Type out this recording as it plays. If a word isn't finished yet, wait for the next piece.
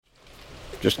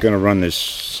just going to run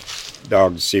this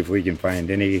dog to see if we can find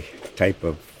any type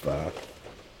of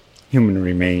human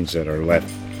remains that are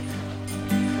left.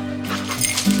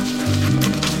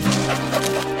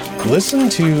 Listen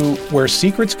to Where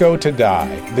Secrets Go to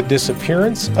Die, The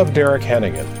Disappearance of Derek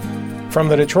Hennigan. From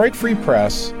the Detroit Free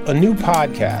Press, a new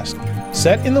podcast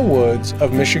set in the woods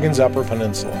of Michigan's Upper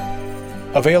Peninsula.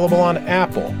 Available on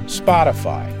Apple,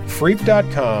 Spotify,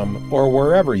 Freep.com, or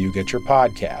wherever you get your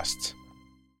podcasts.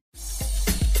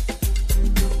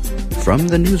 From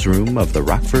the newsroom of the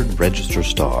Rockford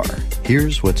Register-Star,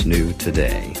 here's what's new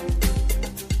today.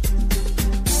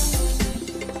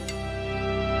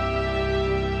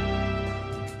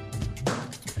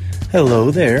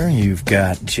 Hello there, you've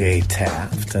got Jay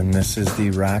Taft, and this is the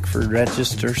Rockford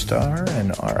Register-Star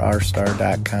and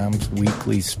RRStar.com's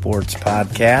weekly sports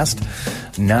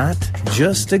podcast, Not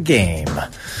Just a Game.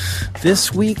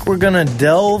 This week we're going to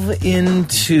delve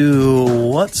into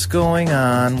what's going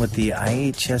on with the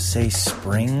IHSA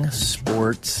spring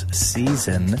sports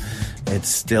season. It's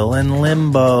still in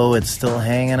limbo, it's still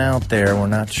hanging out there. We're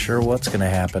not sure what's going to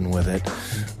happen with it.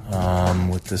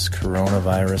 With this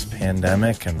coronavirus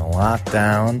pandemic and the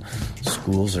lockdown,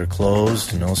 schools are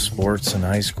closed, no sports in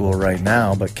high school right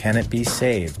now, but can it be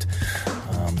saved?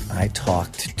 I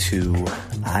talked to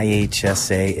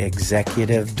IHSA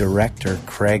Executive Director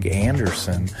Craig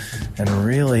Anderson and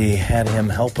really had him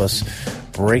help us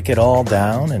break it all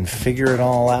down and figure it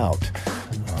all out.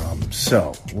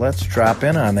 So let's drop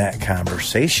in on that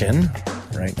conversation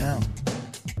right now.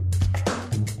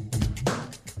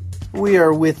 We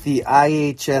are with the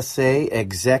IHSA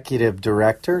Executive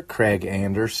Director, Craig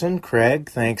Anderson. Craig,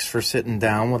 thanks for sitting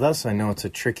down with us. I know it's a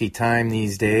tricky time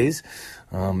these days.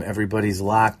 Everybody's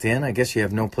locked in. I guess you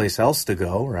have no place else to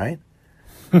go, right?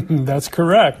 That's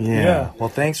correct. Yeah. Well,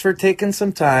 thanks for taking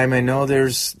some time. I know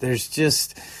there's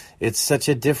just, it's such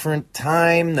a different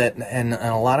time that, and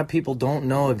a lot of people don't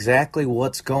know exactly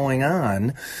what's going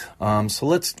on. So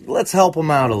let's help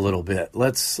them out a little bit.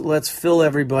 Let's fill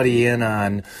everybody in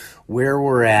on where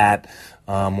we're at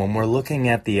when we're looking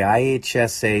at the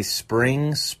IHSA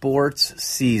spring sports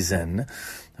season.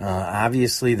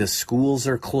 Obviously, the schools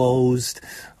are closed.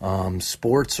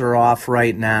 Sports are off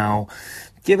right now.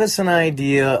 Give us an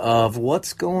idea of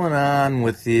what's going on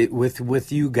with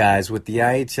you guys, with the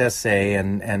IHSA,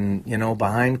 and you know,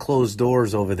 behind closed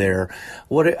doors over there.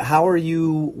 How are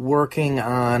you working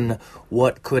on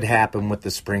what could happen with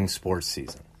the spring sports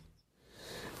season?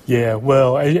 Yeah,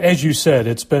 well, as you said,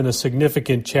 it's been a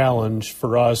significant challenge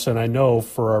for us, and I know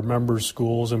for our member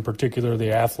schools, in particular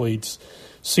the athletes,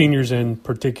 seniors in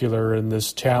particular, in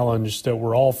this challenge that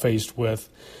we're all faced with.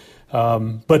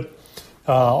 But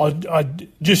I'll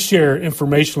just share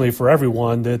informationally for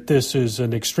everyone that this is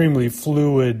an extremely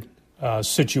fluid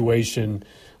situation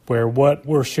where what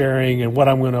we're sharing and what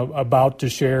I'm about to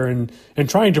share and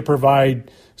trying to provide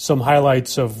some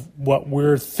highlights of what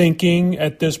we're thinking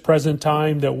at this present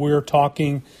time that we're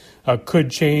talking could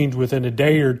change within a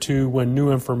day or two when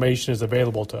new information is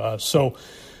available to us. So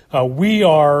we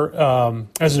are,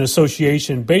 as an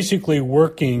association, basically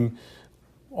working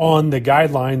on the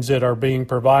guidelines that are being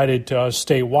provided to us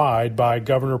statewide by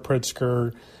Governor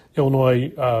Pritzker, Illinois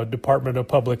Department of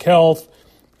Public Health,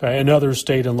 and other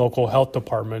state and local health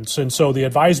departments. And so the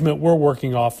advisement we're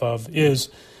working off of is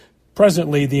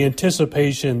presently the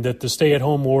anticipation that the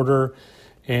stay-at-home order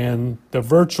and the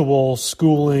virtual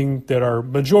schooling that our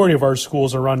majority of our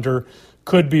schools are under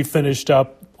could be finished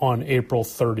up on April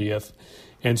 30th.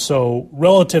 And so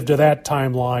relative to that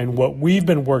timeline, what we've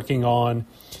been working on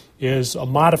is a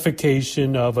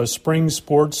modification of a spring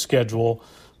sports schedule,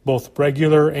 both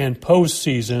regular and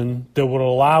postseason, that would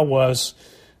allow us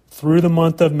through the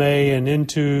month of May and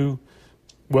into,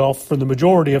 well, for the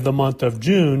majority of the month of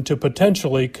June, to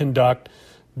potentially conduct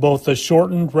both a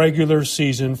shortened regular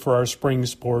season for our spring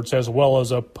sports as well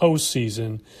as a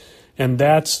postseason. And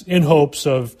that's in hopes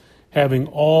of having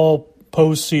all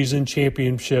postseason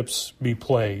championships be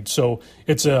played. So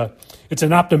it's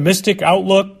an optimistic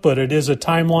outlook, but it is a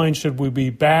timeline, should we be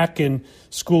back in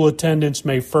school attendance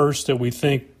May 1st, that we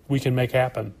think we can make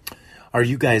happen. Are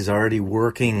you guys already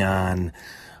working on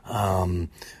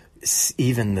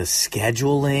even the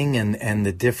scheduling and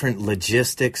the different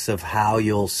logistics of how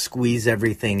you'll squeeze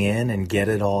everything in and get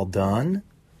it all done?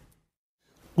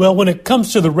 Well, when it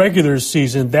comes to the regular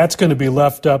season, that's going to be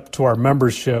left up to our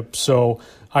membership. So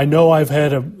I know I've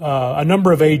had a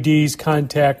number of ADs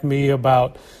contact me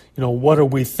about, you know, what are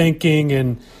we thinking,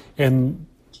 and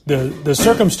the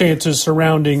circumstances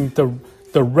surrounding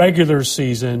the regular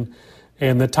season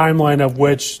and the timeline of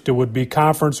which there would be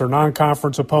conference or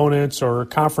non-conference opponents or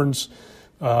conference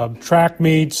track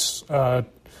meets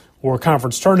or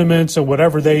conference tournaments, and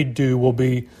whatever they do will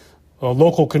be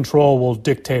local control will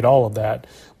dictate all of that.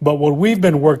 But what we've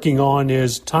been working on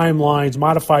is timelines,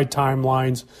 modified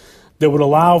timelines that would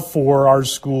allow for our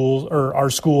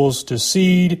schools to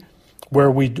seed where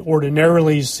we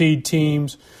ordinarily seed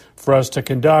teams, for us to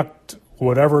conduct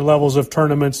whatever levels of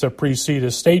tournaments that precede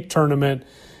a state tournament,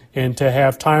 and to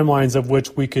have timelines of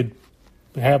which we could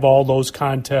have all those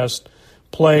contests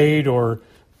played or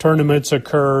tournaments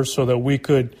occur so that we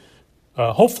could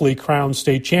hopefully crown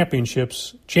state champions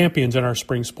in our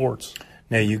spring sports.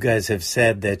 Now, you guys have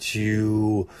said that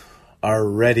you are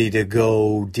ready to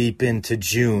go deep into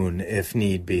June if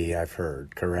need be, I've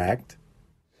heard, correct?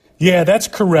 Yeah, that's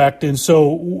correct. And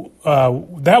so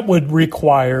that would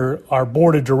require our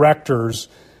board of directors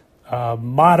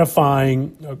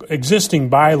modifying existing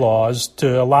bylaws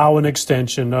to allow an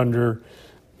extension under,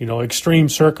 extreme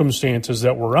circumstances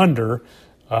that we're under,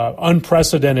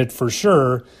 unprecedented for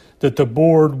sure, that the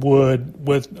board would,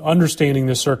 with understanding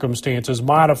the circumstances,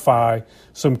 modify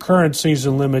some current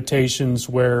season limitations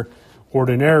where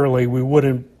ordinarily we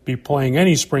wouldn't be playing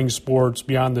any spring sports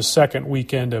beyond the second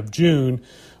weekend of June,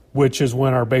 which is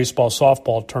when our baseball,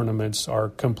 softball tournaments are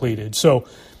completed. So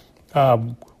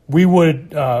we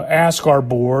would ask our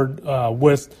board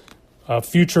with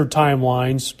future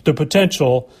timelines the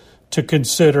potential to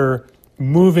consider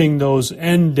moving those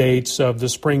end dates of the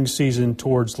spring season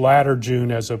towards latter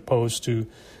June as opposed to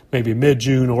maybe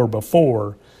mid-June or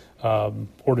before.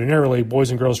 Ordinarily,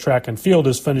 boys and girls track and field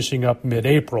is finishing up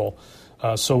mid-April,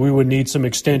 so we would need some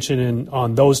extension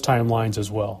on those timelines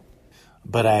as well.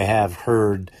 But I have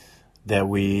heard that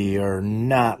we are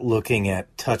not looking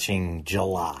at touching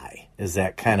July. Is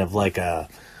that kind of like a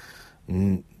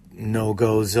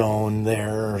no-go zone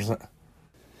there?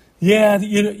 Yeah,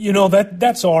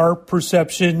 that's our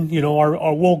perception.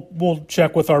 We'll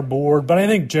check with our board, but I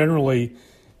think generally,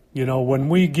 when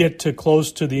we get to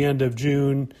close to the end of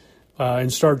June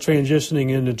and start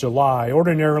transitioning into July,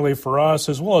 ordinarily for us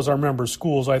as well as our member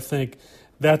schools, I think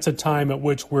that's a time at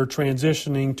which we're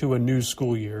transitioning to a new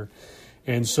school year.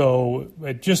 And so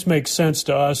it just makes sense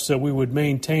to us that we would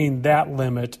maintain that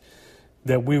limit,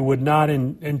 that we would not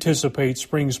anticipate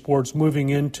spring sports moving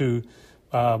into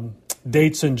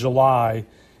dates in July.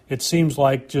 It seems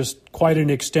like just quite an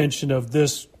extension of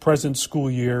this present school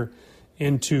year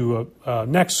into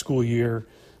next school year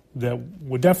that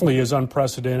would definitely is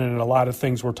unprecedented, and a lot of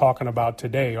things we're talking about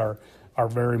today are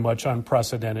very much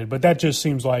unprecedented. But that just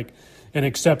seems like an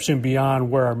exception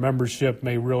beyond where our membership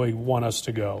may really want us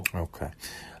to go. Okay.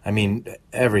 I mean,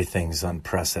 everything's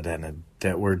unprecedented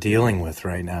that we're dealing with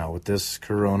right now with this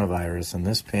coronavirus and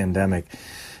this pandemic.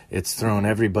 It's thrown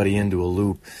everybody into a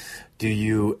loop. Do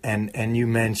you, and you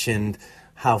mentioned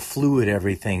how fluid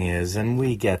everything is, and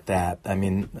we get that. I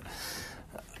mean,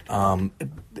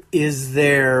 is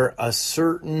there a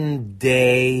certain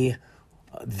day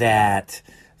that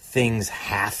things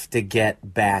have to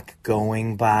get back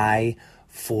going by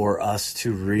for us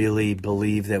to really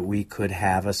believe that we could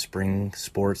have a spring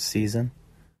sports season?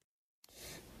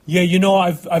 Yeah,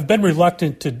 I've been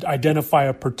reluctant to identify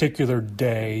a particular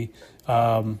day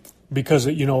because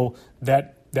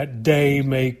that day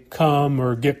may come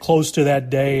or get close to that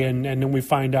day, and then we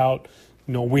find out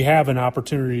we have an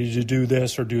opportunity to do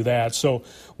this or do that. So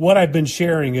what I've been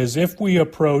sharing is if we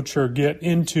approach or get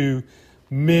into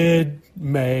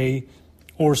mid-May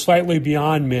or slightly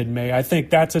beyond mid-May, I think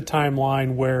that's a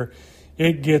timeline where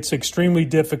it gets extremely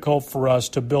difficult for us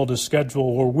to build a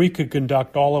schedule where we could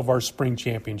conduct all of our spring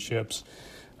championships.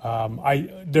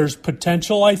 There's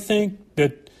potential, I think,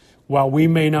 that while we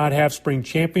may not have spring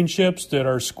championships, that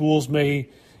our schools may,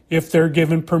 if they're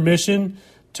given permission,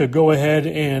 to go ahead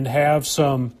and have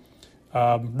some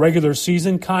regular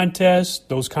season contests,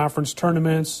 those conference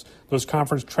tournaments, those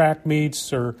conference track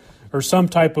meets, or some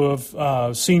type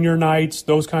of senior nights,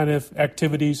 those kind of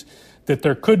activities, that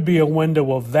there could be a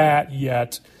window of that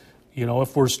yet,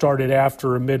 if we're started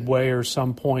after a midway or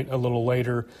some point a little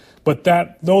later. But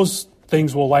those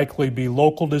things will likely be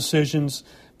local decisions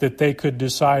that they could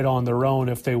decide on their own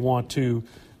if they want to,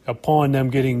 upon them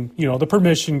getting, the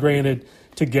permission granted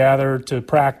to gather, to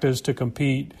practice, to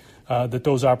compete, that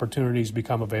those opportunities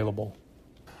become available.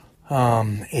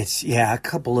 A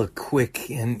couple of quick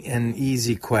and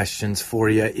easy questions for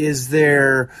you. Is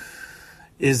there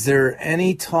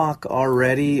any talk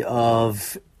already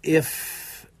of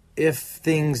if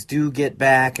things do get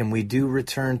back and we do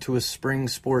return to a spring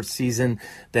sports season,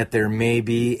 that there may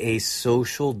be a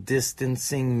social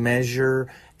distancing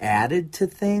measure added to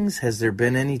things? Has there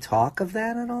been any talk of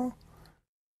that at all?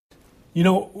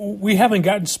 We haven't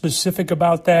gotten specific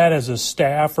about that as a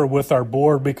staff or with our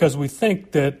board because we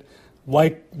think that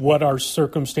like what our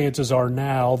circumstances are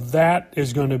now, that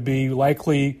is going to be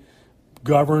likely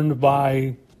governed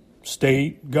by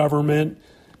state government,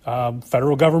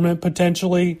 federal government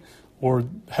potentially, or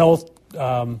health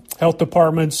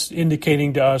departments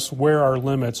indicating to us where our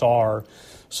limits are.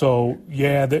 So,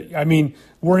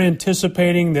 we're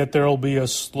anticipating that there will be a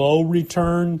slow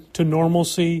return to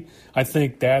normalcy. I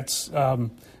think that's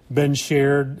been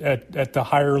shared at the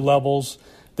higher levels,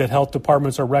 that health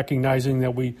departments are recognizing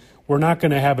that we're not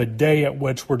going to have a day at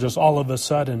which we're just all of a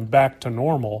sudden back to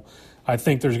normal. I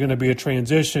think there's going to be a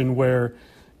transition where,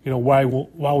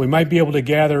 while we might be able to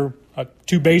gather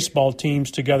 2 baseball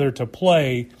teams together to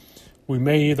play, we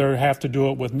may either have to do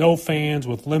it with no fans,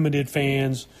 with limited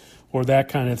fans, or that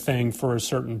kind of thing for a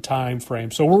certain time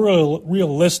frame. So we're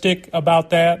realistic about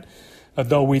that,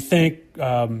 though we think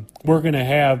we're going to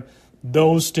have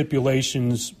those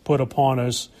stipulations put upon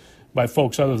us by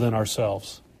folks other than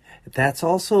ourselves. That's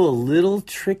also a little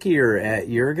trickier at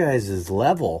your guys'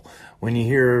 level when you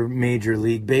hear Major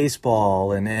League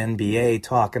Baseball and NBA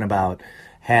talking about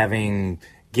having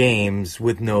games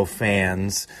with no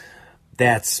fans.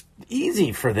 That's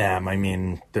easy for them. I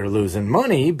mean, they're losing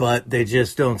money, but they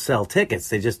just don't sell tickets.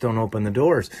 They just don't open the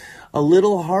doors. A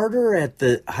little harder at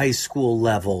the high school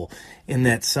level in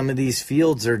that some of these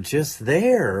fields are just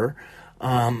there.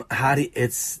 How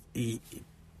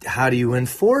do you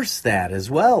enforce that as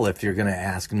well if you're going to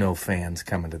ask no fans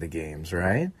coming to the games,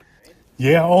 right?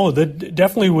 Yeah, there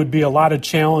definitely would be a lot of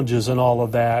challenges in all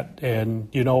of that. And,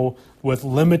 with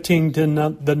limiting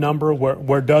the number,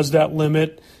 where does that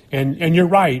limit? And you're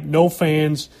right, no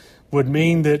fans would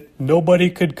mean that nobody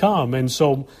could come. And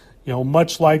so,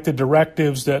 much like the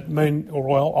directives that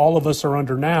all of us are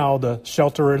under now, the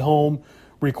shelter-at-home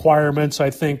requirements, I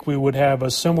think we would have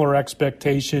a similar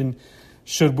expectation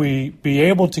should we be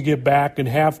able to get back and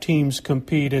have teams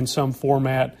compete in some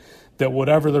format, that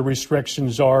whatever the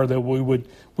restrictions are, that we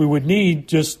would need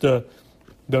just the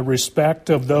respect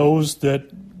of those that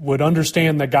would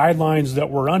understand the guidelines that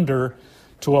we're under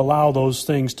to allow those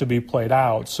things to be played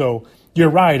out. So you're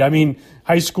right. I mean,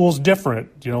 high school's different.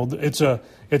 It's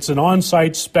an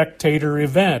on-site spectator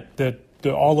event that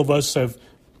all of us have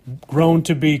grown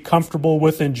to be comfortable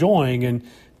with enjoying, and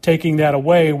taking that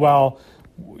away, while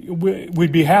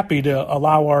we'd be happy to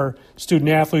allow our student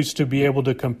athletes to be able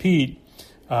to compete.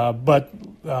 But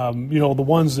the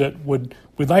ones that we'd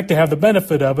like to have the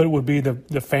benefit of it would be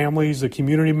the families, the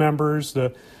community members,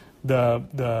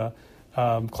 the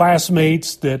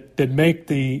classmates that make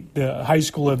the high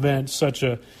school event such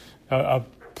a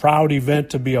proud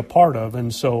event to be a part of.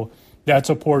 And so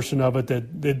that's a portion of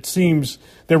it that seems,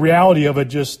 the reality of it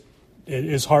just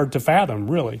is hard to fathom,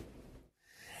 really.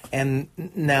 And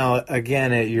now,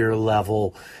 again, at your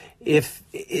level,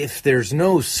 if there's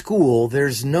no school,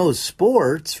 there's no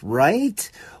sports,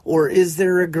 right? Or is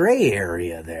there a gray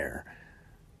area there?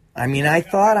 I mean, I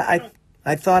thought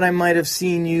I might have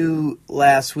seen you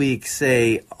last week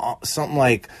say something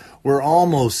like, we're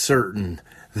almost certain.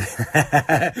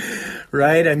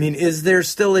 Right? I mean, is there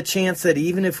still a chance that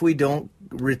even if we don't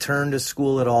return to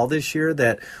school at all this year,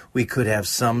 that we could have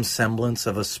some semblance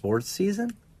of a sports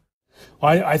season?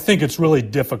 Well, I think it's really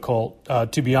difficult,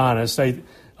 to be honest.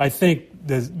 I think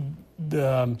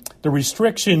the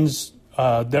restrictions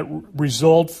that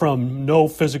result from no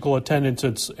physical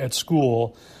attendance at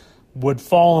school would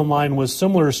fall in line with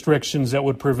similar restrictions that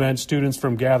would prevent students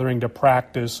from gathering to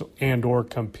practice and or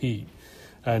compete.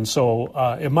 And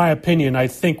so, in my opinion, I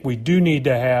think we do need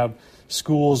to have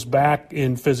schools back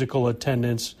in physical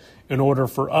attendance in order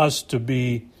for us to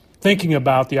be thinking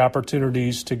about the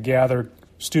opportunities to gather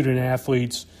student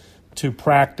athletes to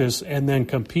practice and then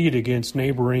compete against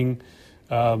neighboring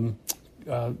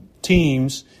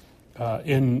teams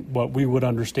in what we would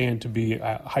understand to be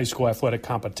a high school athletic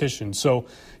competition. So,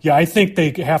 yeah, I think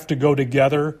they have to go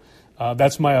together.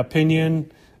 That's my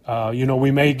opinion.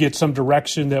 We may get some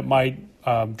direction that might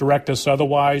direct us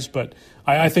otherwise, but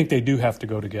I think they do have to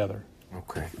go together.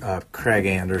 Okay. Craig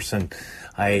Anderson,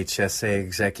 IHSA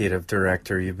Executive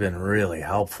Director, you've been really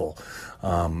helpful.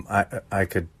 I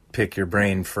could pick your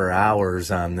brain for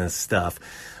hours on this stuff,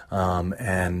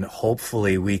 and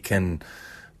hopefully we can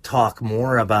talk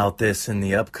more about this in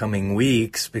the upcoming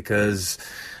weeks, because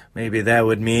maybe that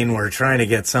would mean we're trying to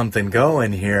get something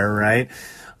going here, right?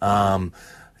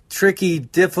 Tricky,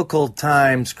 difficult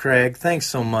times, Craig. Thanks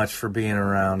so much for being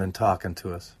around and talking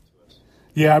to us.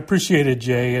 Yeah, I appreciate it,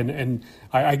 Jay. And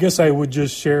I guess I would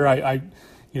just share, I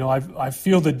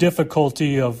feel the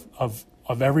difficulty of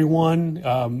everyone,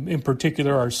 in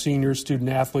particular our senior student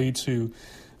athletes who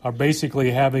are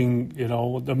basically having,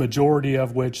 the majority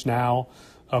of which now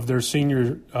of their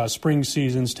senior spring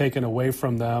seasons taken away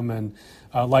from them. And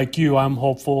like you, I'm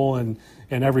hopeful and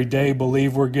every day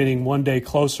believe we're getting one day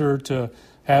closer to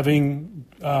having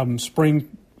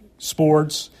spring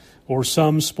sports or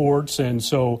some sports. And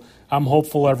so I'm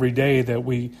hopeful every day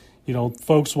that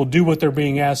folks will do what they're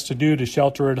being asked to do to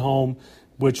shelter at home,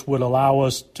 which would allow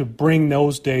us to bring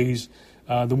those days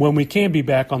when we can be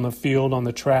back on the field, on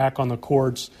the track, on the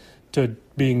courts, to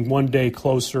being one day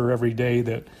closer every day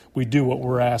that we do what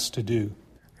we're asked to do.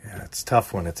 Yeah, it's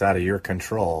tough when it's out of your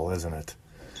control, isn't it?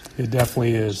 It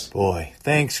definitely is. Boy,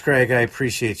 thanks, Craig. I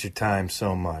appreciate your time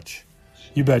so much.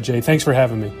 You bet, Jay. Thanks for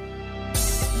having me.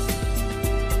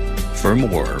 For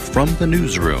more from the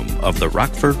newsroom of the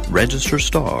Rockford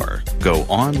Register-Star, go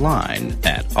online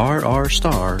at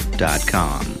rrstar.com.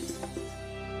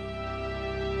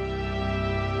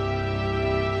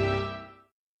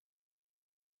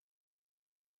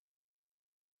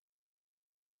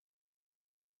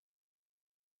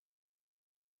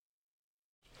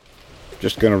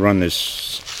 Just going to run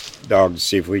this dog to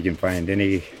see if we can find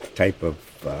any type of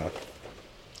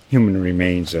human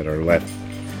remains that are left.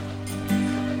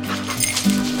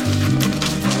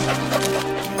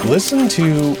 Listen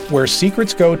to Where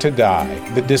Secrets Go to Die,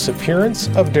 The Disappearance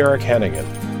of Derek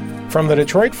Hennigan. From the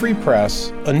Detroit Free Press,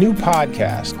 a new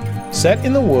podcast set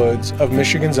in the woods of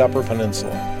Michigan's Upper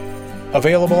Peninsula.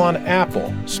 Available on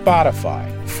Apple,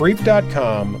 Spotify,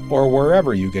 Freep.com, or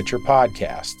wherever you get your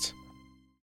podcasts.